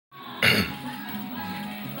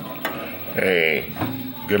Hey,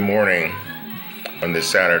 good morning on this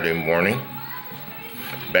Saturday morning.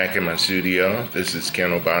 Back in my studio. This is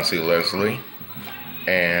Ken Obasi Leslie,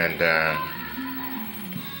 and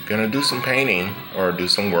gonna do some painting or do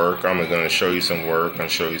some work. I'm gonna show you some work and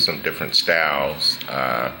show you some different styles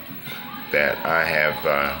that I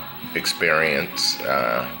have experienced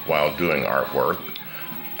while doing artwork.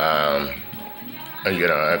 Um,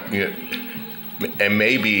 and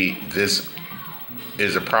maybe this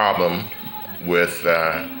is a problem with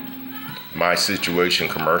my situation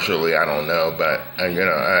commercially. I don't know, but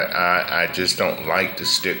I just don't like to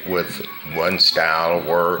stick with one style of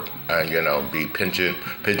work. Be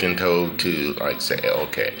pigeon-toed to like say,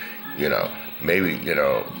 okay, maybe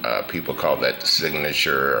people call that the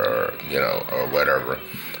signature or whatever.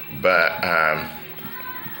 But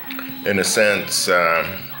in a sense,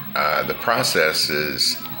 the process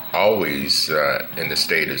is always in the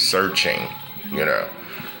state of searching.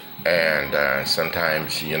 And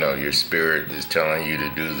sometimes your spirit is telling you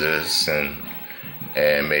to do this, and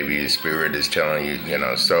maybe your spirit is telling you,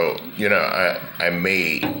 so I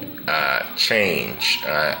may change.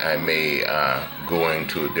 I may go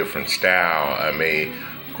into a different style. I may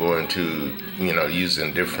go into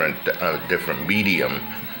using different medium,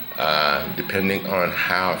 depending on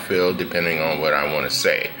how I feel, depending on what I want to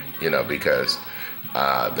say. Because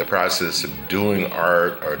the process of doing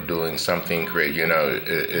art or doing something creative,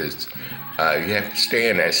 is you have to stay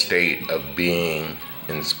in that state of being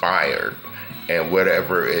inspired, and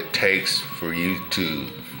whatever it takes for you to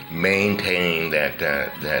maintain that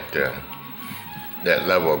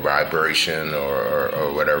level of vibration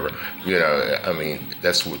or whatever,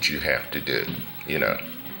 that's what you have to do,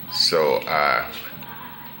 So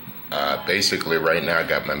basically, right now I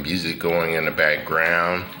got my music going in the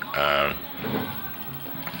background.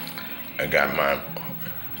 I got my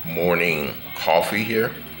morning coffee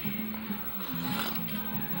here.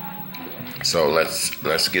 So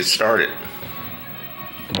let's get started.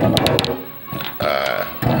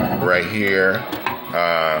 Right here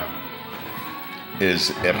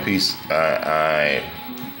is a piece I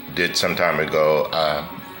did some time ago.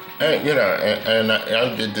 And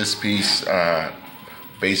I did this piece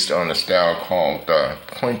based on a style called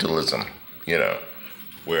pointillism.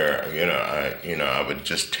 Where I would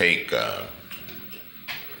just take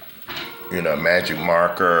magic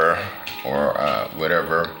marker or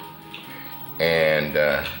whatever, and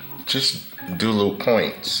just do little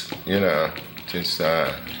points, just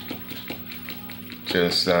and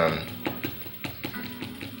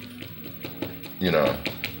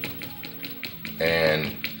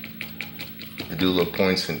do little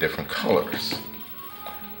points in different colors.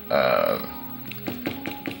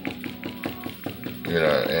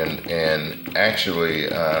 And actually,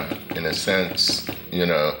 in a sense,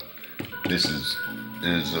 this is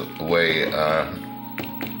a way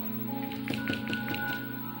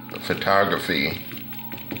photography.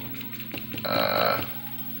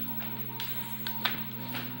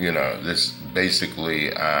 This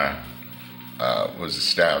basically was a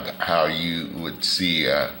style how you would see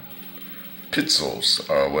pixels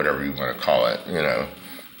or whatever you want to call it, and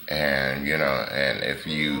if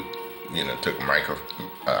you took a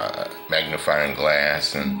magnifying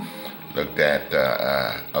glass and looked at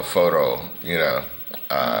a photo,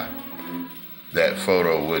 that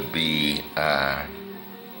photo would be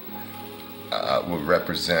would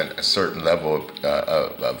represent a certain level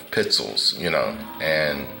of pixels,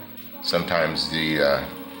 and sometimes the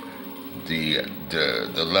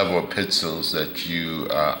level of pixels that you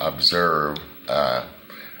observe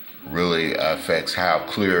really affects how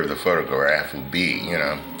clear the photograph will be.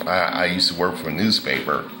 I used to work for a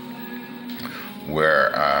newspaper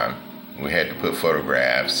where we had to put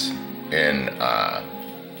photographs in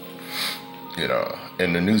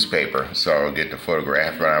in the newspaper. So I would get the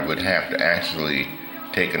photograph, and I would have to actually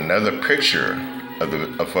take another picture of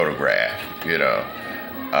a photograph, in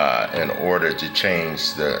order to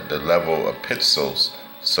change the level of pixels,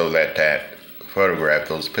 so that photograph,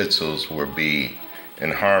 those pixels, would be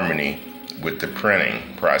in harmony with the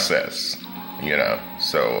printing process,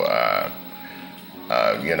 So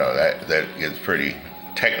that gets pretty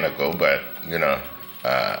technical, but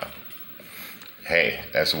hey,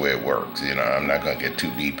 that's the way it works. I'm not gonna get too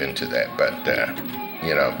deep into that, but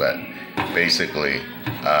but basically,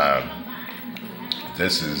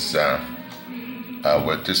 this is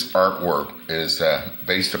what this artwork is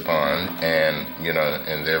based upon, and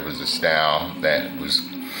and there was a style that was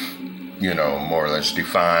more or less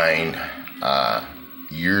defined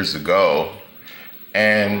years ago,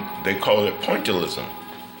 and they called it pointillism.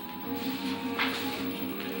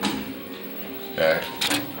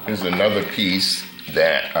 Here's another piece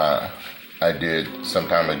that I did some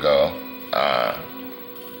time ago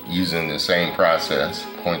using the same process,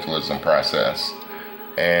 pointillism process.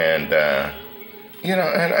 And,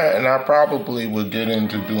 and I probably will get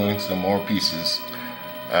into doing some more pieces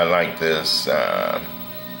like this,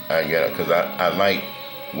 because I like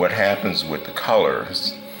what happens with the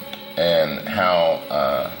colors and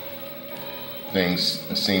how things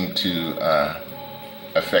seem to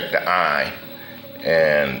affect the eye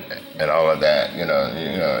and all of that, and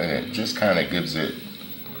it just kind of gives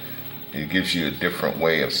you a different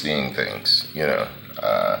way of seeing things,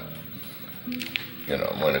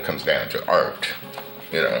 when it comes down to art,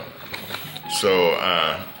 So,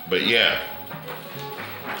 but yeah.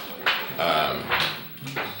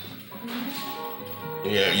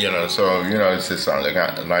 So, it's just something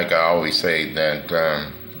like I always say that,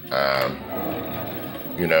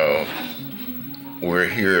 we're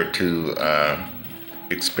here to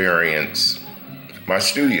experience my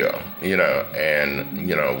studio, and,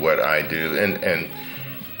 what I do,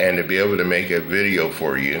 and to be able to make a video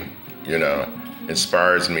for you,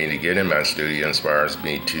 inspires me to get in my studio, inspires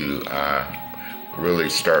me to really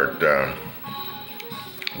start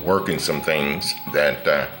working some things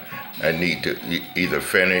that I need to either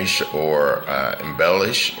finish or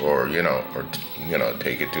embellish, or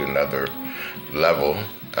take it to another level.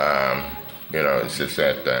 It's just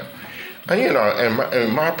that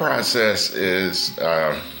and my process is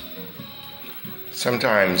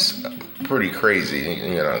sometimes pretty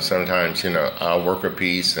crazy. Sometimes I'll work a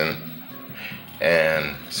piece and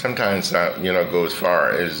sometimes I go as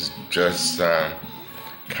far as just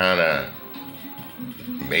kind of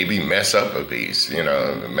maybe mess up a piece,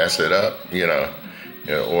 mess it up, in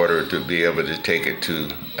order to be able to take it to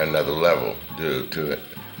another level, to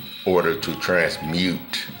order to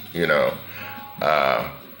transmute,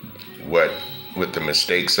 what the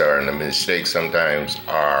mistakes are. And the mistakes sometimes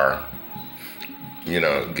are,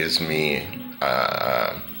 gives me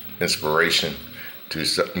inspiration to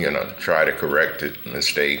try to correct the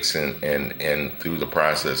mistakes, and through the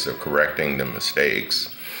process of correcting the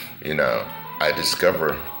mistakes, I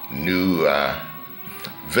discover new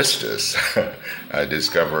vistas. I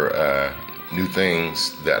discover new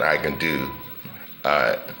things that I can do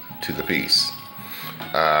to the piece.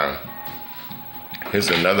 Here's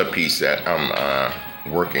another piece that I'm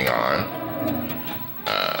working on.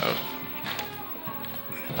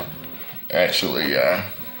 Actually,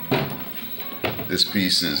 this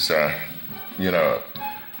piece is,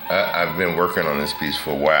 I've been working on this piece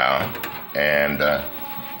for a while, and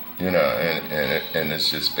and it's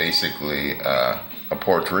just basically a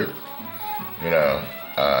portrait.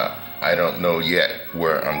 I don't know yet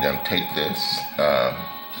where I'm gonna take this,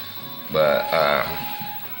 but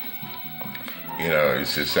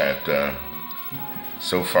it's just that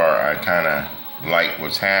so far I kind of like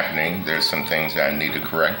what's happening. There's some things that I need to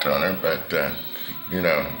correct on it, but you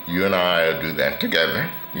and I will do that together.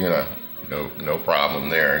 No problem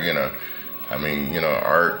there.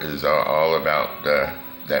 Art is all about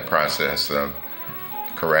that process of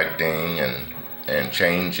correcting and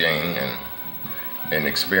changing and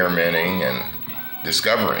experimenting and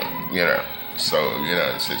discovering. So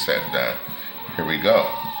it's just that here we go.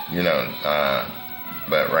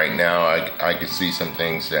 But right now I can see some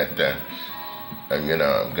things that I'm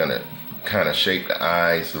gonna kind of shape the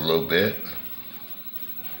eyes a little bit.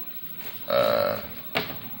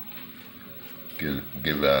 Give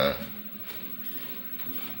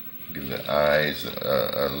the eyes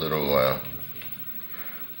a little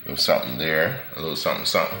something there, a little something,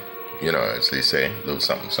 as they say, a little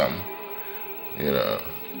something,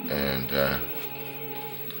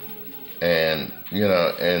 and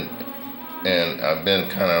I've been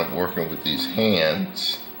kind of working with these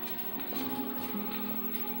hands.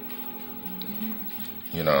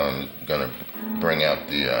 I'm gonna bring out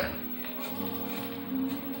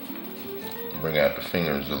the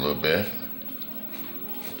fingers a little bit.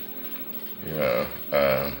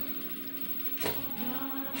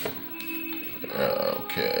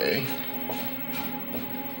 Okay.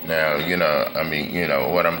 Now,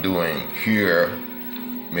 what I'm doing here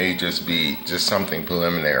may just be something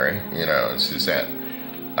preliminary. It's just that,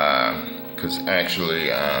 because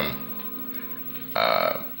actually,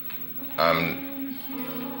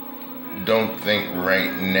 don't think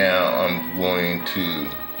right now I'm going to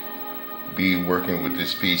be working with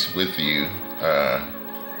this piece with you,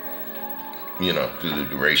 through the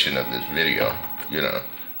duration of this video,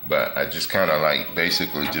 but I just kind of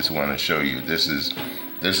basically just want to show you this is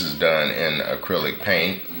done in acrylic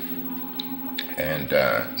paint, and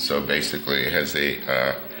so basically it has a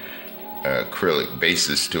acrylic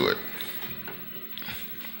basis to it.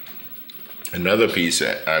 Another piece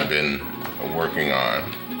that I've been working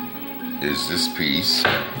on is this piece,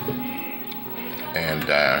 and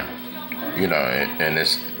and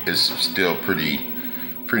it's still pretty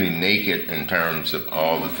naked in terms of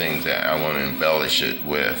all the things that I want to embellish it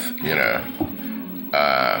with.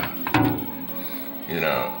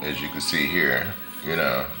 As you can see here,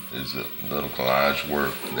 there's a little collage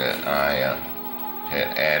work that I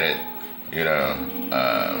had added.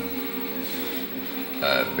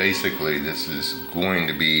 Basically, this is going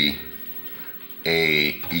to be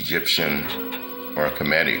a Egyptian or a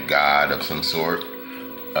Kemetic god of some sort.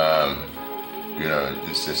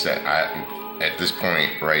 It's just that at this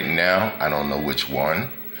point right now, I don't know which one,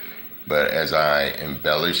 but as I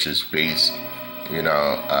embellish this piece,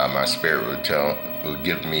 my spirit would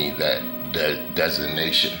give me that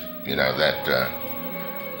designation,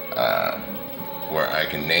 where I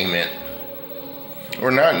can name it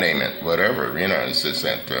or not name it, whatever. It's just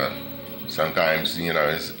that sometimes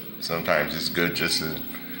it's good just to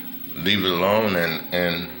leave it alone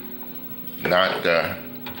and not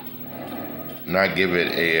give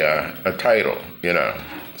it a title.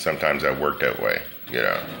 Sometimes I work that way.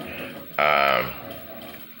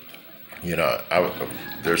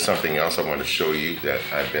 There's something else I want to show you that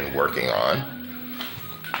I've been working on.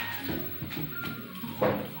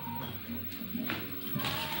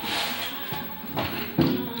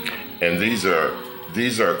 And these are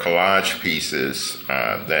collage pieces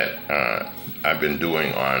that I've been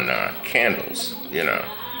doing on candles,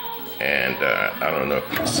 and I don't know if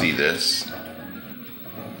you can see this.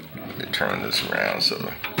 Let me turn this around so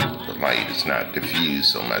the light is not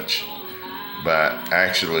diffused so much. But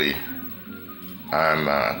actually, I'm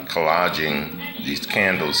collaging these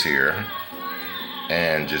candles here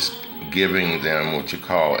and just giving them what you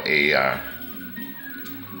call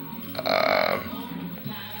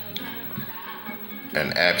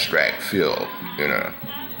an abstract feel.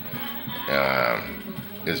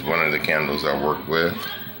 Is one of the candles I work with.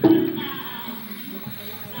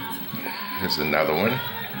 Here's another one.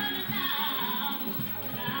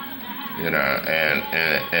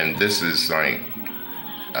 And this is like,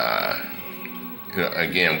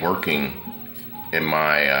 again, working in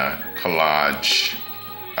my collage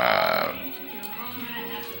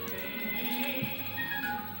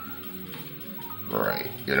right,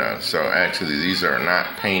 so actually these are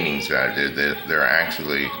not paintings that I did. They're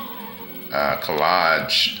actually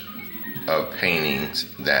collage of paintings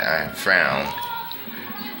that I found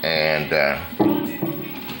and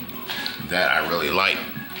that I really like.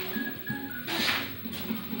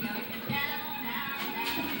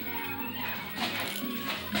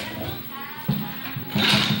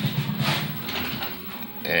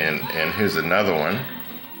 And here's another one,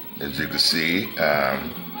 as you can see.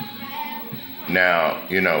 Now,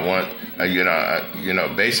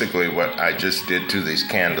 basically what I just did to these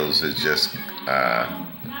candles is just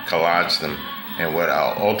collage them, and what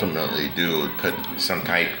I'll ultimately do is put some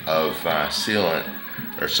type of sealant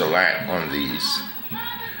or shellac on these,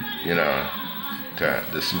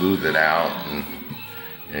 to smooth it out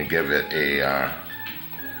and give it a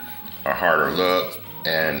harder look,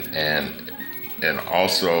 and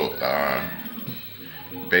also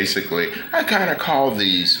basically I kind of call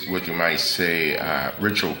these what you might say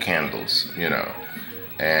ritual candles,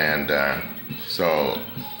 and so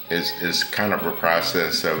it's kind of a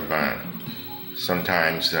process of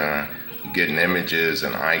sometimes getting images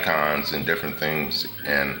and icons and different things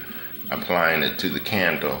and applying it to the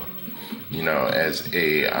candle, as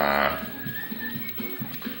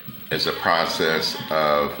a process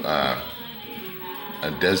of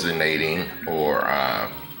designating, or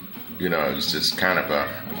it's just kind of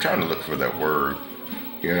I'm trying to look for that word,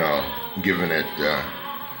 giving it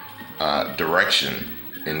direction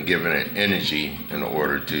and giving it energy in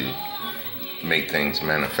order to make things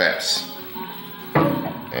manifest.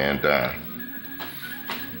 And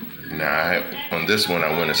now on this one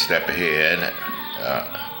I went a step ahead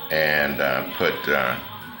and put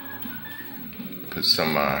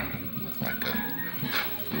some like a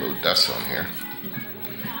little dust on here.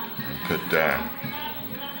 Put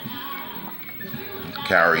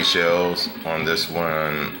cowrie shells on this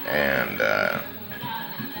one, and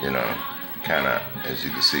kind of, as you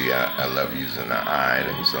can see, I love using the eye.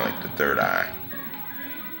 It's like the third eye,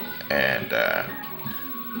 and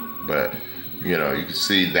but you can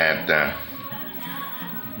see that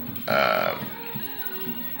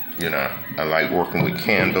I like working with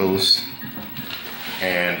candles,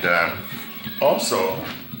 and also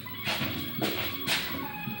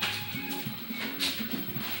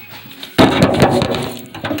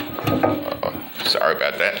sorry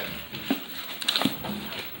about that.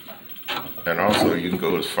 And also you can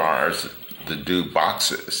go as far as to do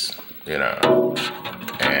boxes. you know.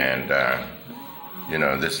 And, you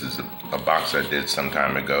know, this is a box I did some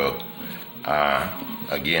time ago.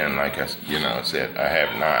 Again, like I, said, I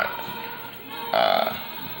have not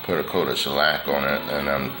put a coat of shellac on it, and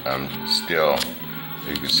I'm still,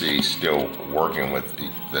 you can see, still working with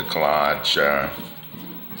the collage.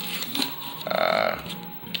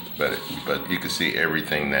 But you can see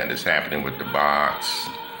everything that is happening with the box.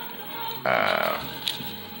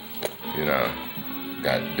 You know,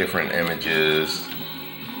 got different images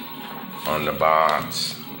on the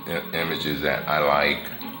box, images that I like,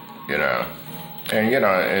 you know. And, you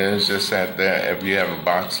know, it's just that if you have a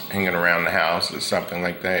box hanging around the house or something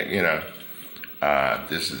like that, you know,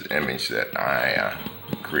 this is an image that I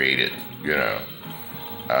created, you know,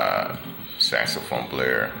 saxophone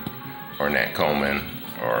player, or Nat Coleman,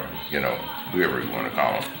 or, you know, whoever you want to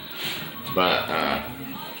call them. But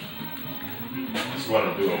that's what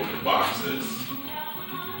I'm doing with the boxes.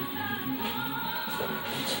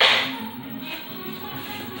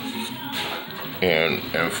 And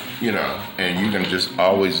you know, and you can just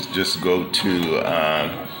always just go to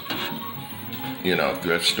you know,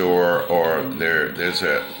 thrift store, or there's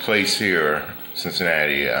a place here,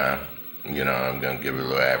 Cincinnati. You know, I'm gonna give it a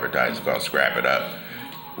little advertising called Scrap It Up,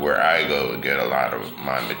 where I go to get a lot of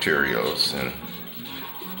my materials. And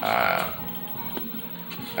I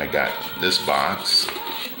got this box,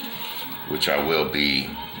 which I will be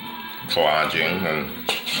collaging and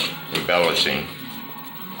embellishing.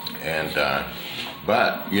 And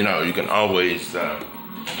but, you know, you can always get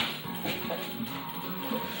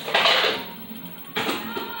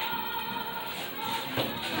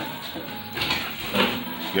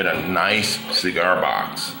a nice cigar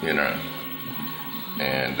box, you know.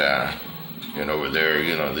 And you know, over there,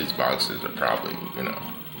 you know, these boxes are probably, you know,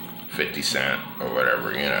 50 cents or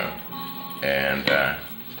whatever, you know. And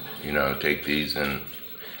you know, take these and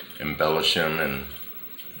embellish them and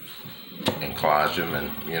collage them,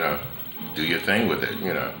 and, you know, do your thing with it,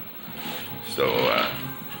 you know. So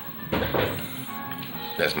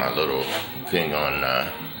that's my little thing on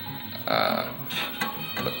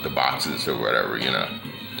the boxes or whatever, you know.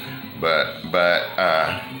 But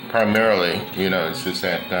primarily, you know, it's just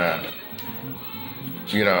that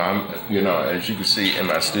you know, you know, as you can see in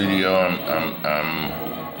my studio,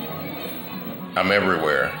 I'm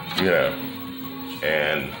everywhere, you know.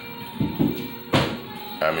 And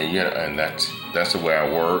I mean, you know, and that's the way I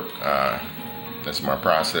work. That's my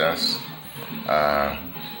process.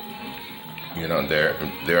 You know,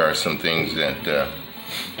 there are some things that,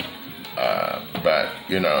 but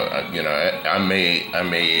you know, I may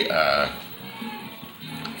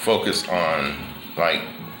focus on like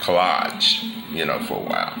collage, you know, for a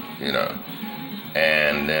while, you know,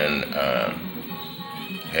 and then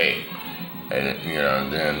hey, and you know,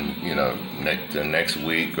 then, you know, the next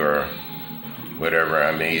week or whatever,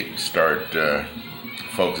 I may start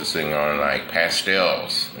focusing on like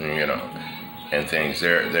pastels, you know, and things.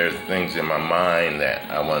 There's things in my mind that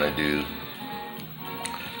I want to do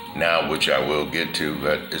now, which I will get to,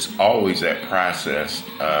 but it's always that process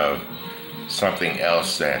of something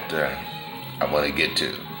else that I want to get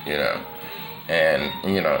to, you know, and,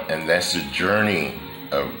 you know, and that's the journey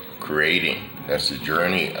of creating. That's the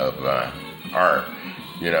journey of art.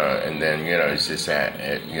 You know, and then, you know, it's just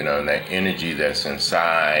that, you know, that energy that's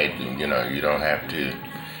inside, and, you know, you don't have to,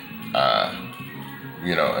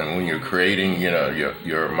 you know, and when you're creating, you know,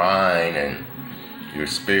 your mind and your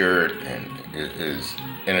spirit and is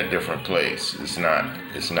in a different place. It's not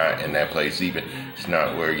in that place even. It's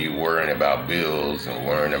not where you worrying about bills and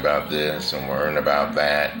worrying about this and worrying about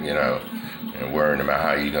that, you know, and worrying about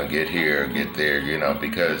how you're going to get here, get there, you know,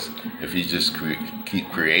 because if you just keep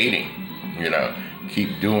creating, you know,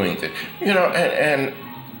 keep doing things, you know, and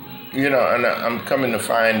you know, and I'm coming to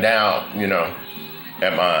find out, you know,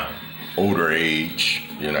 at my older age,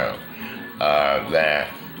 you know, that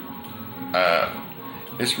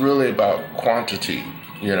it's really about quantity,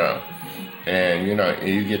 you know, and, you know,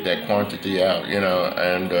 you get that quantity out, you know,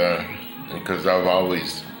 and because I've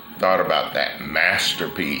always thought about that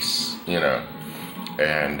masterpiece, you know,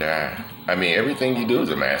 and I mean, everything you do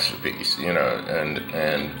is a masterpiece, you know,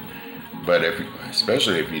 and but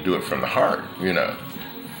especially if you do it from the heart, you know,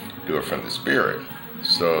 do it from the spirit.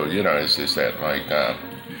 So, you know, it's just that, like, a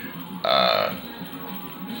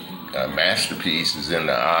masterpiece is in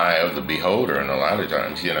the eye of the beholder, and a lot of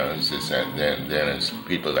times, you know, it's just that then it's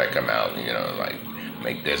people that come out and, you know, like,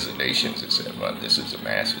 make designations and say, well, this is a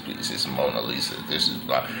masterpiece, this is Mona Lisa, this is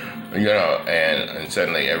blah, you know, and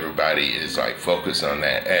suddenly everybody is like focused on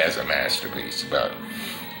that as a masterpiece. But,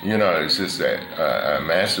 you know, it's just that a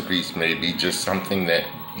masterpiece may be just something that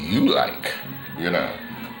you like, you know,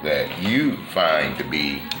 that you find to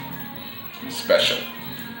be special,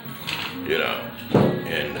 you know,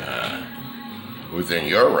 and within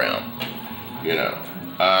your realm, you know.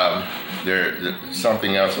 There's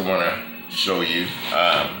something else I want to show you,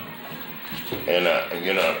 and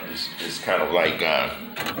you know, it's kind of like,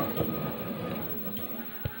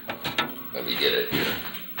 let me get it here.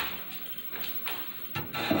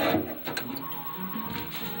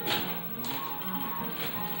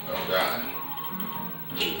 Oh God,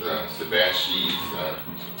 it's Sebastian's.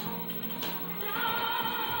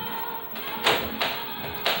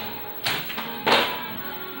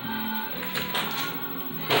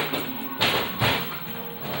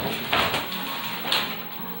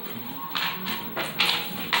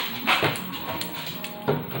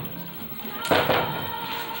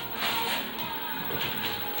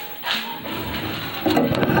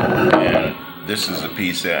 This is a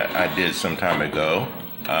piece that I did some time ago.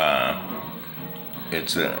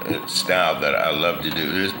 It's a style that I love to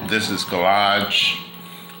do. This is collage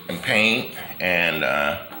and paint and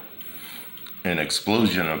an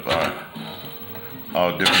explosion of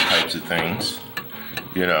all different types of things,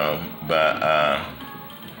 you know. But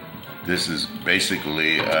this is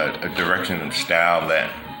basically a direction and style that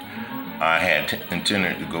I had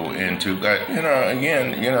intended to go into. But, you know,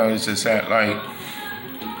 again, you know, it's just that, like,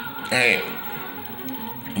 hey,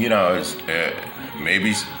 you know, it's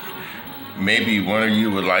maybe one of you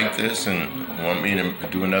would like this and want me to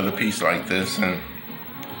do another piece like this, and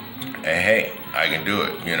hey, I can do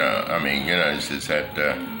it. You know, I mean, you know, it's just that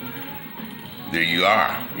there you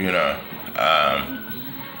are. You know,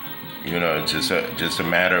 it's just a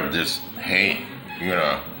matter of just, hey, you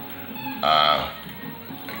know, I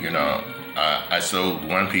sold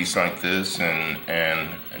one piece like this, and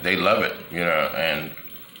they love it. You know, and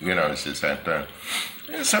you know, it's just that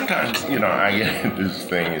sometimes, you know, I get this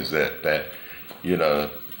thing is that you know,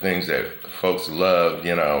 things that folks love,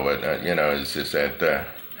 you know, but you know, it's just that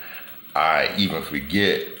I even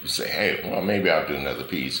forget to say, hey, well, maybe I'll do another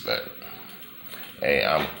piece, but hey,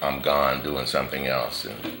 I'm gone doing something else,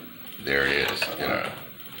 and there it is, you know.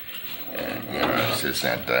 And you know, it's just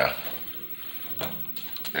that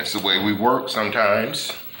that's the way we work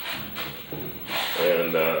sometimes,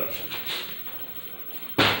 and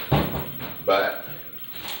but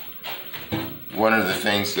one of the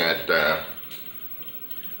things that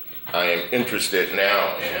I am interested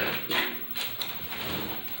now in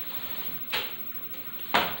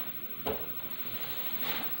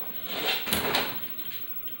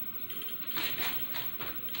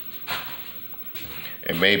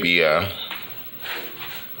and maybe I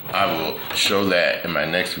will show that in my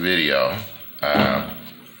next video.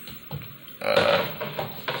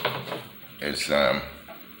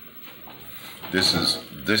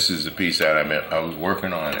 This is a piece that I was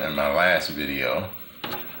working on in my last video.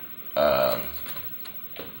 I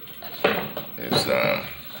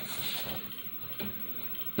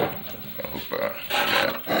hope lower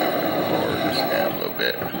this down a little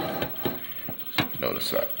bit.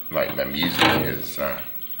 Notice like my music is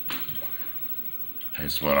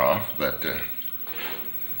has went off, but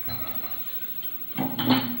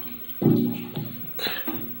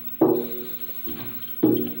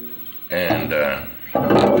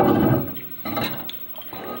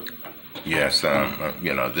yes,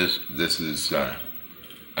 you know, this is a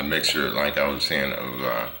mixture, like I was saying,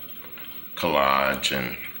 of collage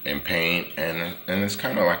and paint, and it's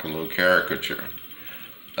kind of like a little caricature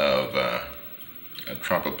of a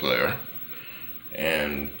trumpet player,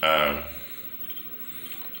 and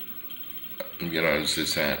you know, it's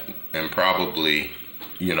just that, and probably,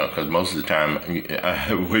 you know, because most of the time I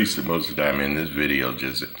have wasted most of the time in this video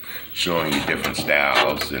just showing you different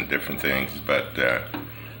styles and different things, but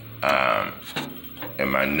in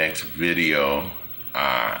my next video,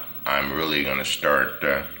 I'm really gonna start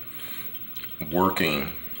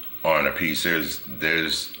working on a piece.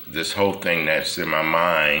 There's this whole thing that's in my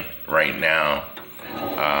mind right now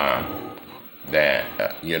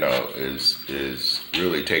that you know is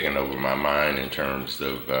really taking over my mind in terms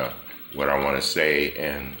of what I want to say,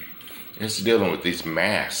 and it's dealing with these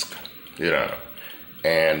masks, you know,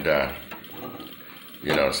 and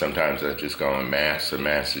you know, sometimes I just call them masks or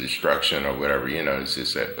mass destruction or whatever, you know. It's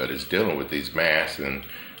just that, but it's dealing with these masks and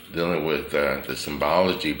dealing with the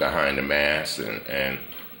symbology behind the masks and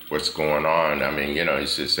what's going on. I mean, you know,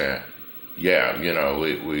 it's just that, yeah, you know,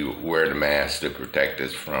 we wear the mask to protect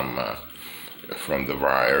us from the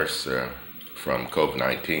virus, from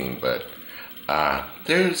COVID-19, but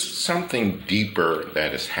there's something deeper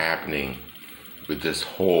that is happening with this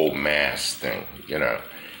whole mask thing, you know,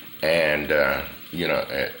 and you know,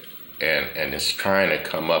 and it's trying to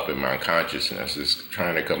come up in my consciousness. It's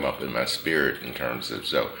trying to come up in my spirit in terms of,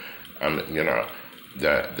 so I'm,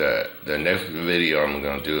 the next video I'm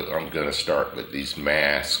gonna do, I'm gonna start with these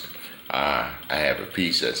masks. I have a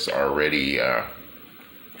piece that's already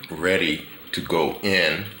ready to go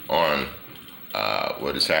in on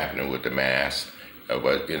what is happening with the mask.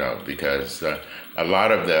 But because a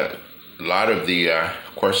lot of the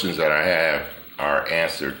questions that I have are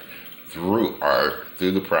answered through art,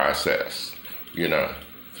 through the process,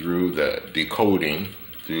 through the decoding,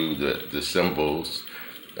 through the symbols.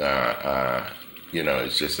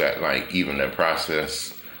 It's just that, like, even the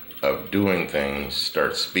process of doing things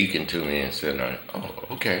starts speaking to me and saying, oh,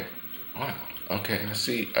 okay, wow, okay, I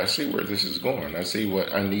see where this is going. I see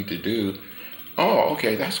what I need to do. Oh,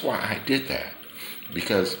 okay, that's why I did that.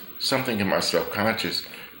 Because something in my subconscious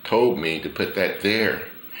told me to put that there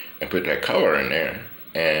and put that color in there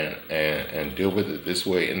and deal with it this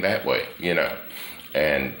way and that way,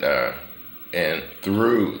 and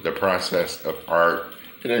through the process of art,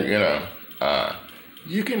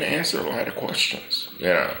 you can answer a lot of questions,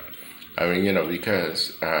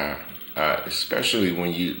 because especially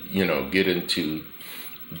when you get into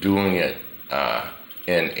doing it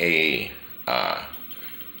in a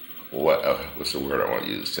what's the word I want to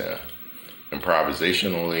use?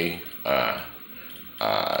 Improvisationally,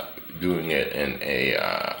 doing it in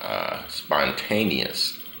a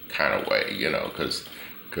spontaneous kind of way, because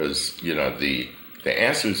the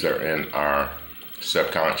answers are in our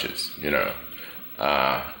subconscious, and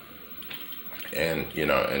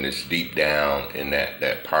it's deep down in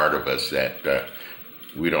that part of us that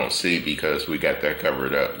we don't see because we got that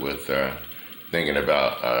covered up with thinking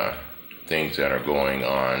about things that are going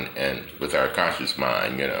on, and with our conscious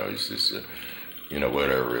mind, it's just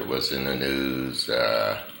whatever it was in the news,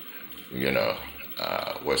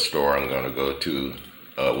 what store I'm going to go to,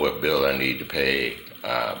 what bill I need to pay,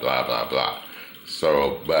 blah blah blah.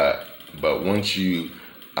 So, but once you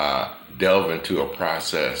delve into a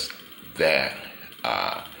process that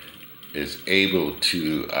is able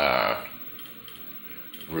to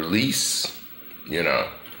release,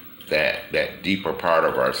 that deeper part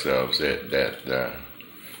of ourselves, that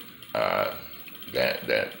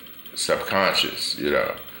subconscious,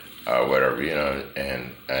 whatever,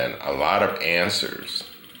 and a lot of answers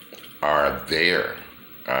are there.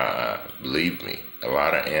 Believe me, a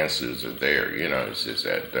lot of answers are there. It's just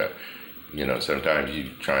that sometimes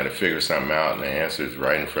you're trying to figure something out and the answer is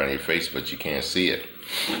right in front of your face, but you can't see it.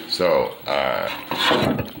 So,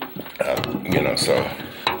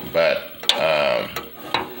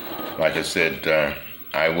 like I said,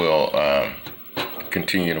 I will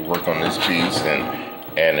continue to work on this piece,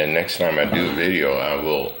 and the next time I do a video, I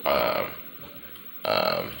will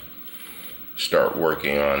start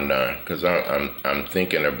working on, because I'm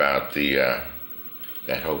thinking about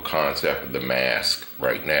that whole concept of the mask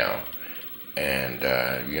right now. And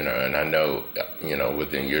and I know,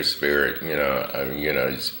 within your spirit,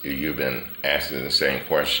 you've been asking the same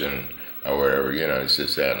question or whatever. It's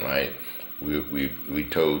just that, like, we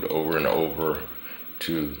told over and over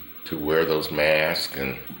to wear those masks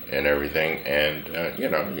and everything. And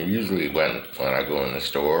usually when I go in the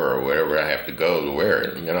store or wherever I have to go to wear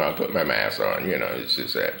it, I put my mask on. It's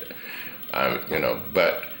just that,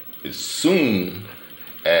 but as soon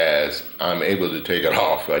as I'm able to take it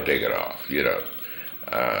off, I take it off.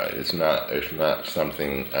 It's not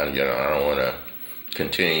something, I don't want to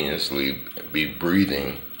continuously be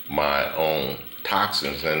breathing my own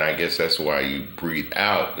toxins, and I guess that's why you breathe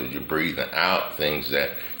out, because you're breathing out things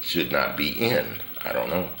that should not be in. I don't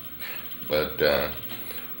know, but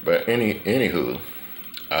anywho,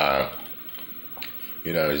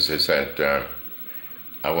 it's just that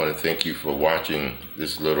I want to thank you for watching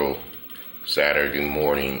this little Saturday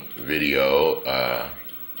morning video.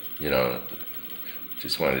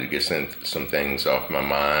 Just wanted to get some things off my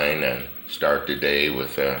mind and start the day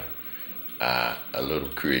with a little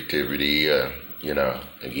creativity.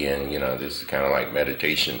 Again, this is kind of like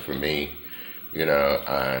meditation for me,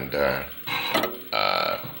 and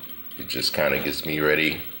it just kind of gets me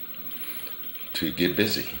ready to get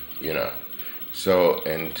busy, So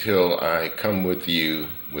until I come with you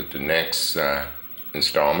with the next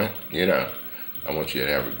installment, I want you to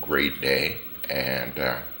have a great day and,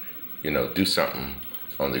 do something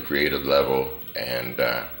on the creative level and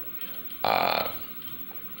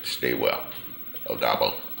stay well.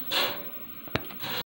 Odabo.